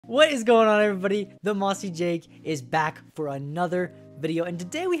What is going on, everybody? The Mossy Jake is back for another video, and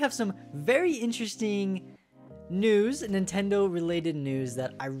today we have some very interesting news, Nintendo related news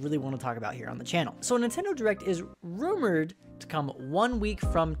that I really want to talk about here on the channel. So Nintendo Direct is rumored to come 1 week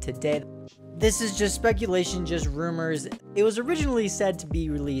from today. This is just speculation, just rumors. It was originally said to be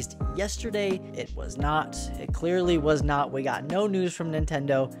released yesterday. It was not. It clearly was not. We got no news from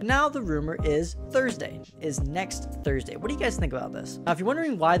Nintendo. Now the rumor is Thursday, is next Thursday. What do you guys think about this? Now, if you're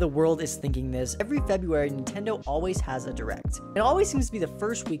wondering why the world is thinking this, every February, Nintendo always has a Direct. It always seems to be the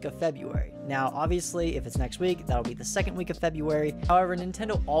first week of February. Now, obviously, if it's next week, that'll be the second week of February. However,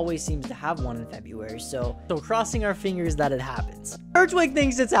 Nintendo always seems to have one in February, so crossing our fingers that it happens. Earthquake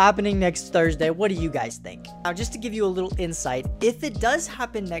thinks it's happening next Thursday. What do you guys think? Now, just to give you a little insight, if it does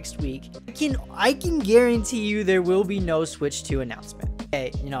happen next week, I can guarantee you there will be no Switch 2 announcement.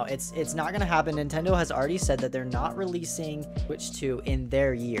 Okay, you know, it's not gonna happen. Nintendo has already said that they're not releasing Switch 2 in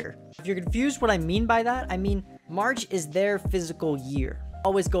their year. If you're confused what I mean by that, I mean March is their physical year.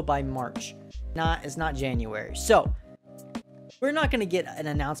 Always go by March. It's not January. So we're not going to get an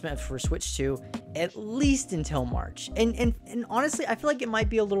announcement for Switch 2 at least until March. And honestly, I feel like it might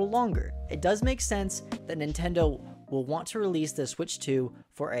be a little longer. It does make sense that Nintendo will want to release the Switch 2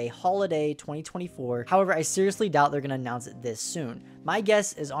 for a holiday 2024. However, I seriously doubt they're going to announce it this soon. My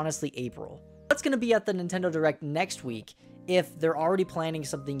guess is honestly April. What's going to be at the Nintendo Direct next week if they're already planning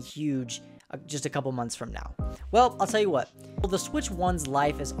something huge just a couple months from now? Well, I'll tell you what. The Switch 1's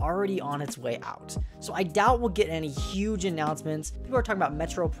life is already on its way out, so I doubt we'll get any huge announcements. People are talking about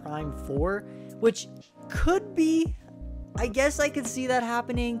Metro Prime 4, which could be, I guess I could see that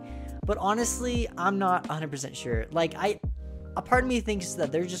happening, but honestly, I'm not 100% sure. Like, a part of me thinks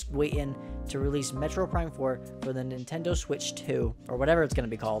that they're just waiting to release Metro Prime 4 for the Nintendo Switch 2, or whatever it's going to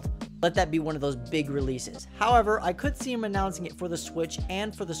be called. Let that be one of those big releases. However, I could see them announcing it for the Switch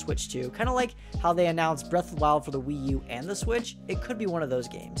and for the Switch 2, kind of like how they announced Breath of the Wild for the Wii U and the Switch. It could be one of those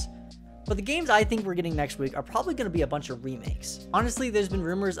games. But the games I think we're getting next week are probably going to be a bunch of remakes. Honestly, there's been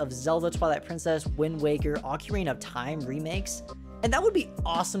rumors of Zelda Twilight Princess, Wind Waker, Ocarina of Time remakes, and that would be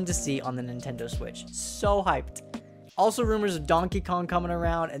awesome to see on the Nintendo Switch. So hyped. Also, rumors of Donkey Kong coming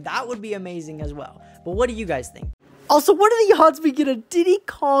around, and that would be amazing as well. But what do you guys think? Also, what are the odds we get a Diddy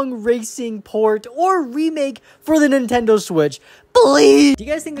Kong Racing port or remake for the Nintendo Switch? Please! Do you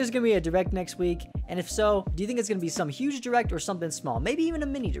guys think there's going to be a Direct next week? And if so, do you think it's going to be some huge Direct or something small? Maybe even a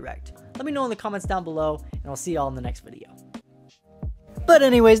mini Direct? Let me know in the comments down below, and I'll see y'all in the next video. But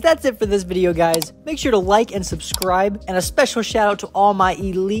anyways, that's it for this video, guys. Make sure to like and subscribe, and a special shout out to all my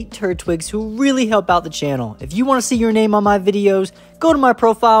elite turtwigs who really help out the channel. If you want to see your name on my videos, go to my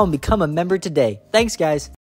profile and become a member today. Thanks, guys.